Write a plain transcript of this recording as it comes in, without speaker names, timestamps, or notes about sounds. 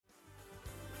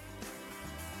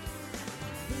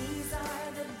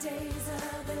days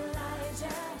of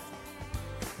Elijah,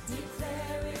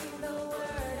 declaring the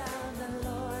word of the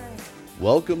Lord.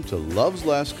 Welcome to Love's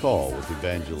Last Call with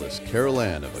Evangelist Carol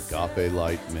Ann of Agape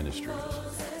Light Ministries.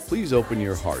 Please open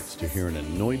your hearts to hear an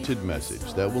anointed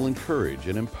message that will encourage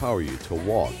and empower you to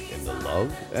walk in the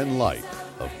love and light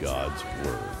of God's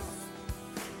Word.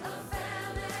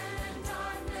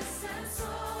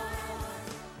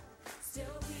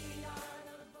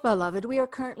 Beloved, we are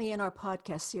currently in our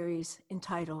podcast series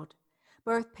entitled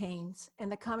Birth Pains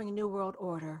and the Coming New World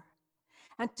Order.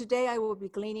 And today I will be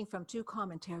gleaning from two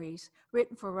commentaries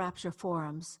written for Rapture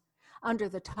Forums under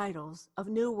the titles of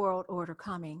New World Order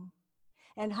Coming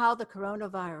and How the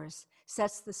Coronavirus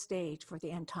Sets the Stage for the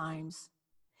End Times,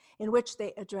 in which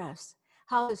they address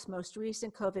how this most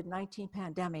recent COVID-19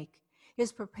 pandemic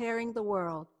is preparing the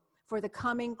world for the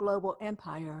coming global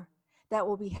empire that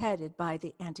will be headed by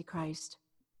the Antichrist.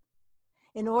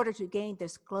 In order to gain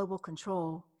this global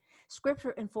control,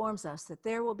 Scripture informs us that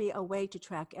there will be a way to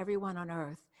track everyone on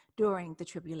earth during the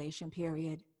tribulation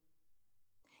period.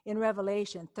 In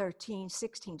Revelation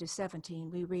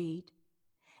 13:16-17, we read,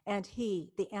 "And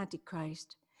he, the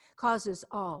Antichrist, causes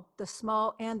all, the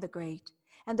small and the great,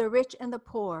 and the rich and the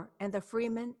poor, and the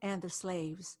freemen and the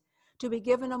slaves, to be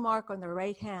given a mark on their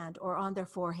right hand or on their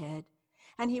forehead,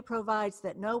 and he provides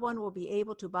that no one will be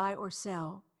able to buy or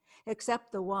sell,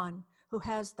 except the one who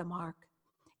has the mark,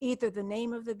 either the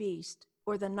name of the beast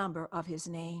or the number of his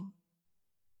name."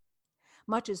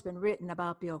 Much has been written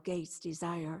about Bill Gates'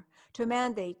 desire to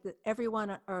mandate that everyone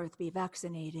on earth be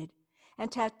vaccinated and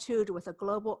tattooed with a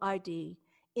global ID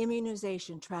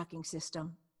immunization tracking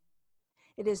system.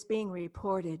 It is being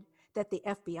reported that the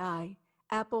FBI,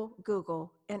 Apple,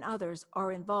 Google, and others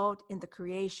are involved in the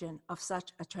creation of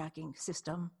such a tracking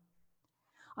system.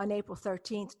 On April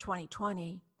 13th,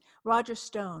 2020, Roger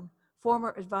Stone,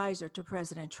 former advisor to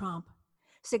President Trump,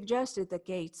 suggested that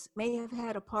Gates may have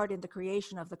had a part in the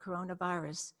creation of the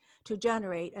coronavirus to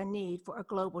generate a need for a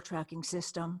global tracking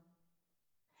system.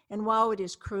 And while it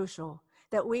is crucial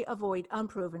that we avoid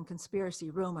unproven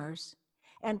conspiracy rumors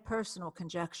and personal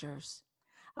conjectures,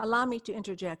 allow me to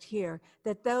interject here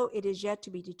that though it is yet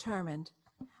to be determined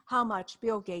how much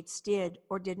Bill Gates did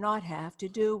or did not have to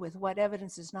do with what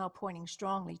evidence is now pointing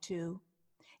strongly to,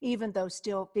 even though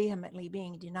still vehemently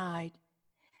being denied,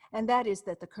 and that is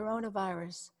that the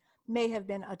coronavirus may have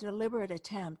been a deliberate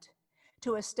attempt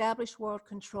to establish world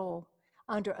control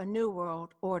under a new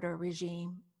world order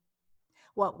regime.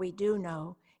 What we do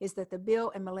know is that the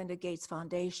Bill and Melinda Gates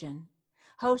Foundation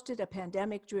hosted a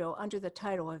pandemic drill under the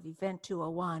title of Event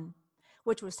 201,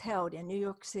 which was held in New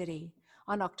York City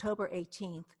on October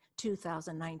 18th,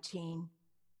 2019.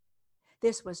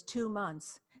 This was 2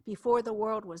 months before the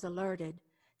world was alerted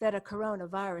that a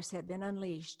coronavirus had been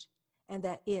unleashed and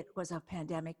that it was of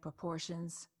pandemic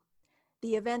proportions.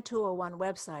 The Event 201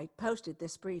 website posted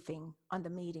this briefing on the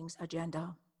meeting's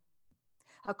agenda.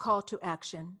 A call to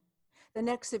action. The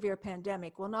next severe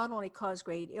pandemic will not only cause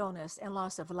great illness and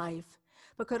loss of life,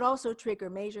 but could also trigger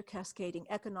major cascading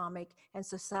economic and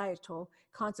societal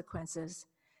consequences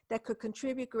that could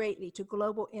contribute greatly to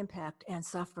global impact and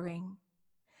suffering.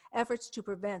 Efforts to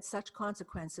prevent such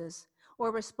consequences or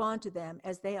respond to them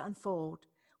as they unfold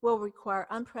will require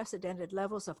unprecedented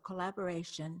levels of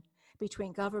collaboration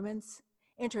between governments,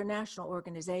 international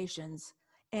organizations,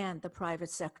 and the private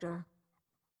sector.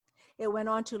 It went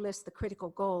on to list the critical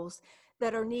goals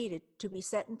that are needed to be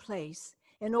set in place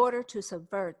in order to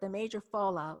subvert the major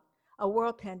fallout a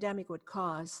world pandemic would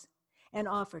cause, and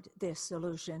offered this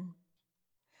solution.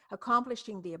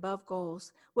 Accomplishing the above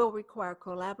goals will require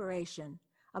collaboration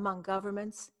among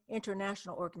governments,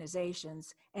 international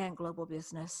organizations, and global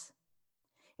business.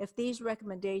 If these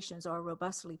recommendations are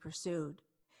robustly pursued,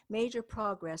 major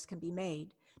progress can be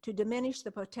made to diminish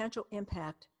the potential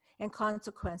impact and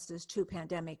consequences to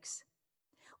pandemics.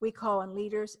 We call on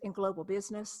leaders in global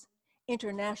business,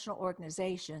 international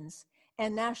organizations,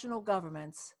 and national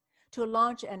governments to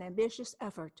launch an ambitious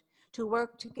effort to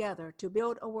work together to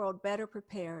build a world better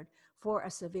prepared for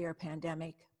a severe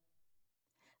pandemic.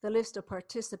 The list of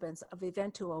participants of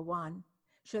Event 201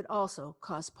 should also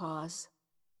cause pause.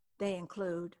 They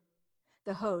include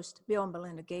the host, Bill and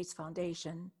Melinda Gates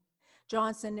Foundation,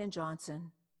 Johnson &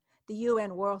 Johnson, the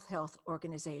UN World Health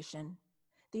Organization,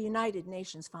 the United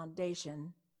Nations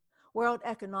Foundation, World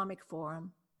Economic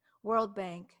Forum, World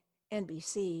Bank,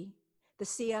 NBC, the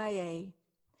CIA,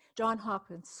 Johns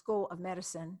Hopkins School of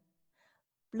Medicine,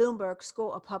 Bloomberg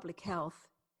School of Public Health,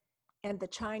 and the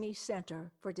Chinese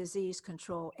Center for Disease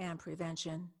Control and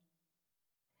Prevention.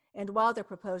 And while the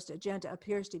proposed agenda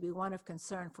appears to be one of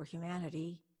concern for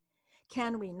humanity,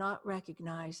 can we not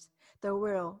recognize the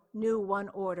real new one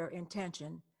order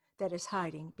intention that is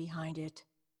hiding behind it?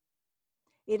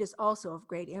 It is also of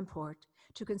great import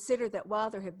to consider that while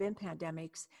there have been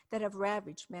pandemics that have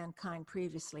ravaged mankind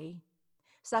previously,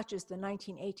 such as the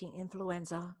 1918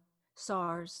 influenza,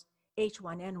 SARS,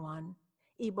 H1N1,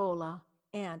 Ebola,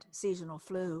 and seasonal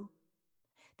flu,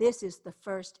 this is the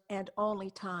first and only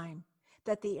time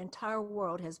that the entire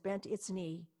world has bent its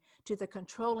knee to the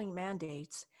controlling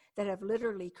mandates that have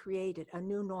literally created a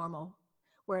new normal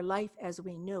where life as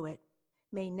we knew it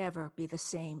may never be the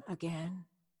same again.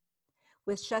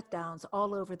 With shutdowns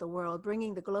all over the world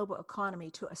bringing the global economy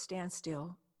to a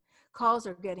standstill, calls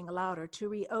are getting louder to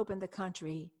reopen the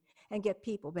country and get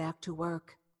people back to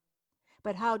work.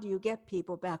 But how do you get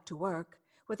people back to work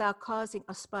without causing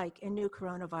a spike in new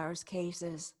coronavirus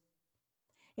cases?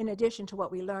 In addition to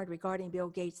what we learned regarding Bill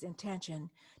Gates' intention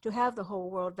to have the whole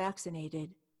world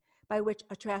vaccinated, by which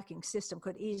a tracking system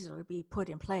could easily be put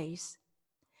in place,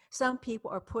 some people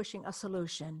are pushing a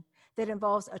solution that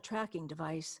involves a tracking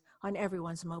device on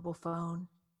everyone's mobile phone.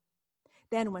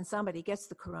 Then when somebody gets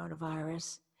the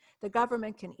coronavirus, the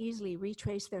government can easily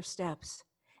retrace their steps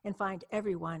and find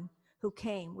everyone who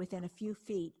came within a few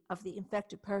feet of the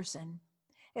infected person,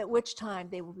 at which time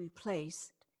they will be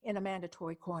placed in a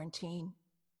mandatory quarantine.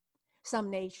 Some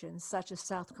nations, such as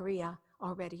South Korea,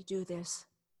 already do this.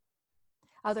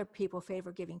 Other people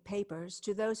favor giving papers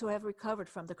to those who have recovered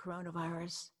from the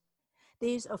coronavirus.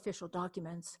 These official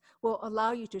documents will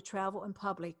allow you to travel in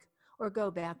public or go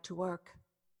back to work.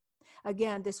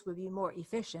 Again, this would be more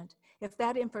efficient if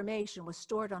that information was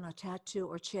stored on a tattoo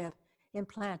or chip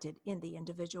implanted in the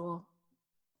individual.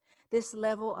 This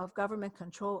level of government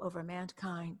control over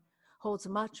mankind holds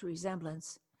much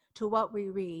resemblance to what we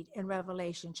read in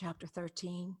Revelation chapter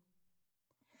 13.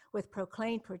 With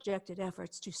proclaimed projected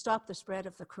efforts to stop the spread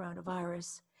of the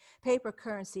coronavirus, paper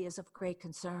currency is of great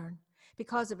concern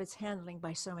because of its handling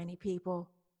by so many people.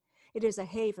 It is a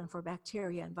haven for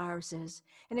bacteria and viruses,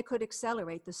 and it could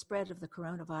accelerate the spread of the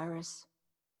coronavirus.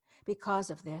 Because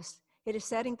of this, it is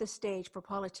setting the stage for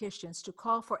politicians to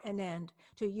call for an end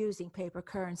to using paper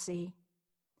currency.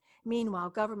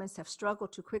 Meanwhile, governments have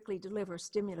struggled to quickly deliver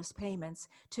stimulus payments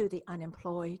to the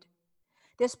unemployed.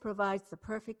 This provides the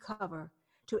perfect cover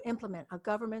to implement a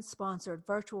government-sponsored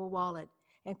virtual wallet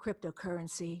and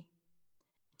cryptocurrency.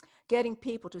 Getting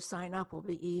people to sign up will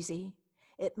be easy.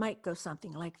 It might go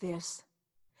something like this.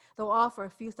 They'll offer a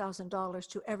few $1,000s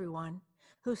to everyone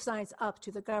who signs up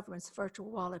to the government's virtual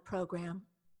wallet program.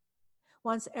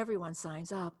 Once everyone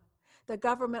signs up, the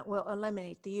government will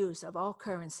eliminate the use of all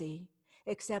currency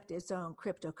except its own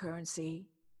cryptocurrency.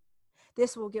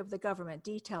 This will give the government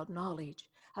detailed knowledge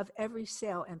of every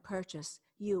sale and purchase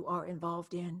you are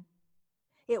involved in.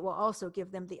 It will also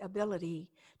give them the ability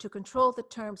to control the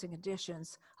terms and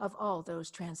conditions of all those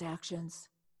transactions.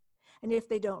 And if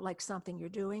they don't like something you're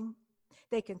doing,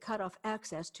 they can cut off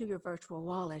access to your virtual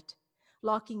wallet,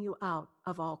 locking you out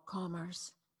of all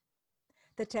commerce.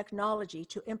 The technology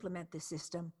to implement this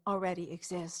system already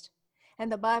exists,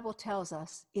 and the Bible tells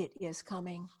us it is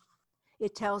coming.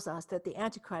 It tells us that the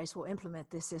Antichrist will implement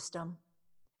this system.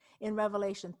 In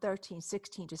Revelation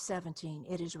 13:16-17,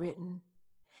 it is written,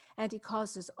 "And he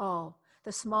causes all,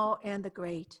 the small and the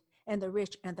great, and the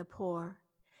rich and the poor,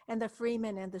 and the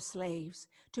freemen and the slaves,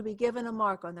 to be given a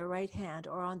mark on their right hand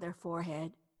or on their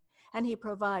forehead. And he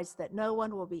provides that no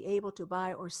one will be able to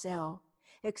buy or sell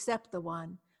except the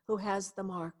one who has the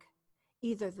mark,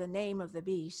 either the name of the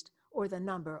beast or the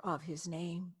number of his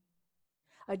name."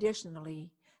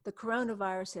 Additionally, the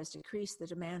coronavirus has decreased the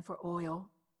demand for oil.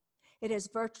 It has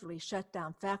virtually shut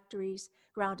down factories,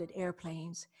 grounded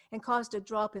airplanes, and caused a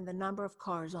drop in the number of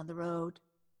cars on the road.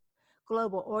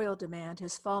 Global oil demand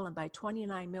has fallen by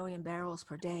 29 million barrels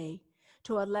per day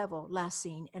to a level last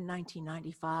seen in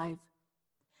 1995.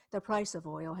 The price of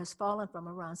oil has fallen from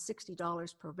around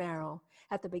 $60 per barrel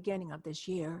at the beginning of this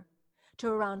year to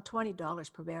around $20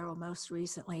 per barrel most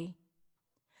recently.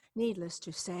 Needless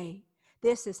to say,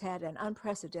 this has had an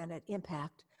unprecedented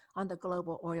impact on the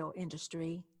global oil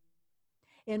industry.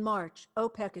 In March,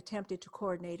 OPEC attempted to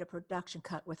coordinate a production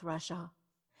cut with Russia.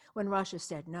 When Russia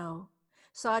said no,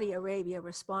 Saudi Arabia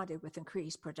responded with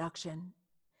increased production.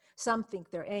 Some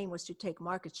think their aim was to take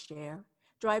market share,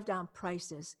 drive down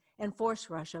prices, and force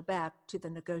Russia back to the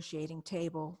negotiating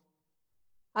table.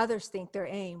 Others think their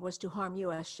aim was to harm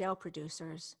U.S. shale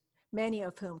producers, many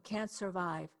of whom can't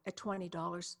survive at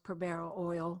 $20 per barrel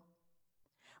oil.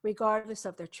 Regardless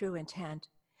of their true intent,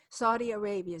 Saudi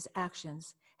Arabia's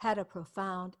actions had a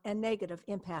profound and negative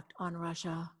impact on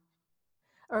Russia.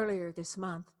 Earlier this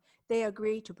month, they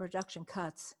agreed to production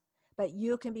cuts, but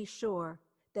you can be sure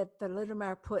that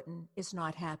Vladimir Putin is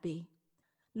not happy.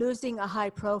 Losing a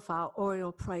high-profile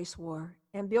oil price war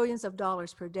and billions of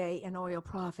dollars per day in oil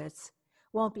profits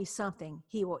won't be something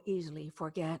he will easily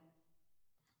forget.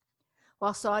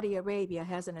 While Saudi Arabia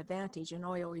has an advantage in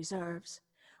oil reserves,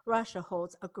 Russia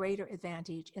holds a greater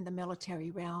advantage in the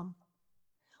military realm.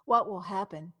 What will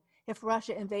happen if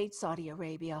Russia invades Saudi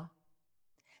Arabia?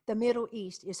 The Middle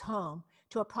East is home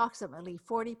to approximately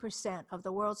 40% of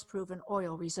the world's proven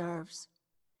oil reserves.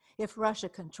 If Russia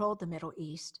controlled the Middle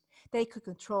East, they could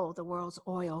control the world's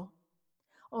oil.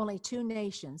 Only two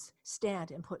nations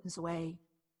stand in Putin's way: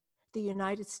 the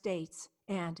United States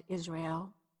and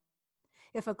Israel.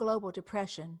 If a global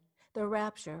depression, the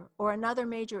rapture, or another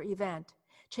major event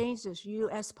changes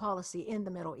U.S. policy in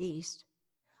the Middle East,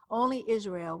 only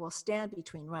Israel will stand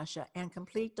between Russia and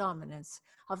complete dominance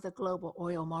of the global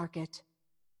oil market.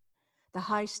 The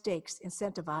high stakes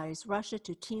incentivize Russia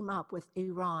to team up with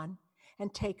Iran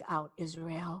and take out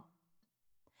Israel.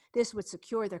 This would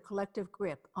secure their collective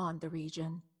grip on the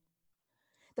region.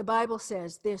 The Bible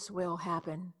says this will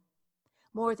happen.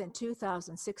 More than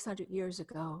 2,600 years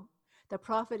ago, the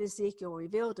prophet Ezekiel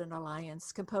revealed an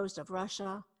alliance composed of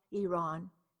Russia, Iran,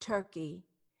 Turkey,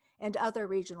 and other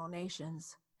regional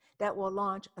nations that will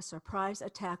launch a surprise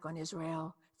attack on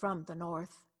Israel from the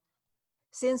north.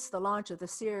 Since the launch of the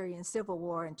Syrian civil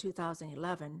war in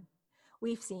 2011,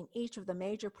 we've seen each of the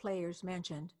major players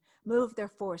mentioned move their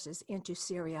forces into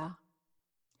Syria.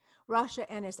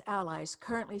 Russia and its allies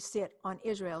currently sit on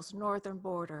Israel's northern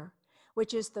border,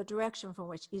 which is the direction from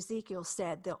which Ezekiel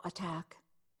said they'll attack.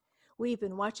 We've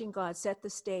been watching God set the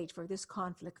stage for this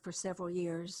conflict for several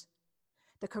years.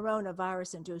 The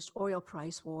coronavirus-induced oil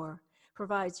price war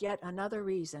provides yet another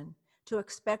reason to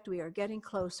expect we are getting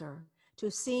closer to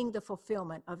seeing the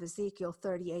fulfillment of Ezekiel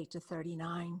 38 to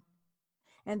 39.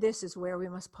 And this is where we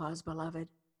must pause, beloved.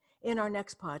 In our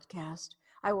next podcast,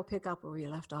 I will pick up where we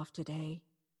left off today.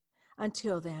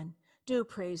 Until then, do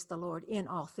praise the Lord in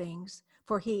all things,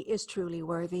 for he is truly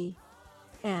worthy.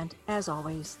 And as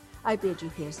always, I bid you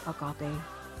his agape.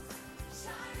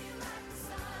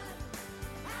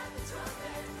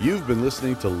 You've been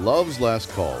listening to Love's Last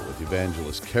Call with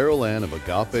Evangelist Carol Ann of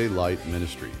Agape Light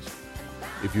Ministries.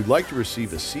 If you'd like to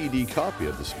receive a CD copy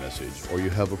of this message or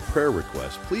you have a prayer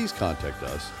request, please contact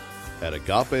us at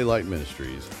Agape Light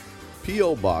Ministries,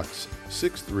 P.O. Box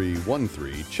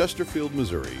 6313, Chesterfield,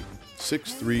 Missouri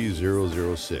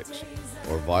 63006,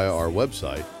 or via our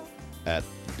website at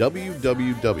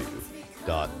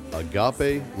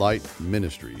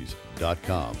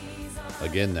www.agapelightministries.com.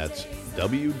 Again, that's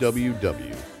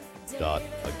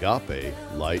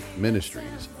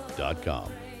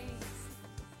www.agapelightministries.com.